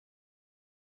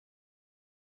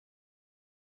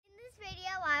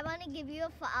video, I want to give you a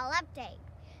fall update.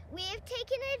 We have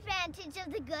taken advantage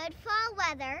of the good fall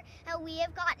weather and we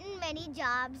have gotten many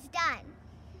jobs done.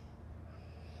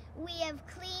 We have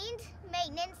cleaned,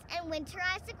 maintenance, and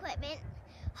winterized equipment,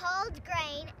 hauled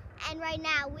grain, and right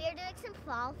now we are doing some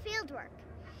fall field work.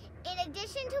 In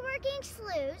addition to working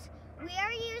sloughs, we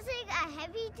are using a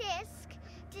heavy disc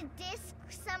to disc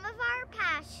some of our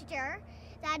pasture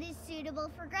that is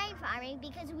suitable for grain farming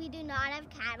because we do not have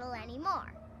cattle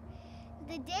anymore.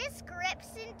 The disc grips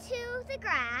into the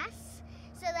grass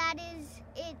so that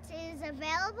it is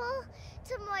available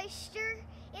to moisture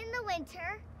in the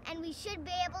winter, and we should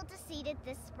be able to seed it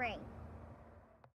this spring.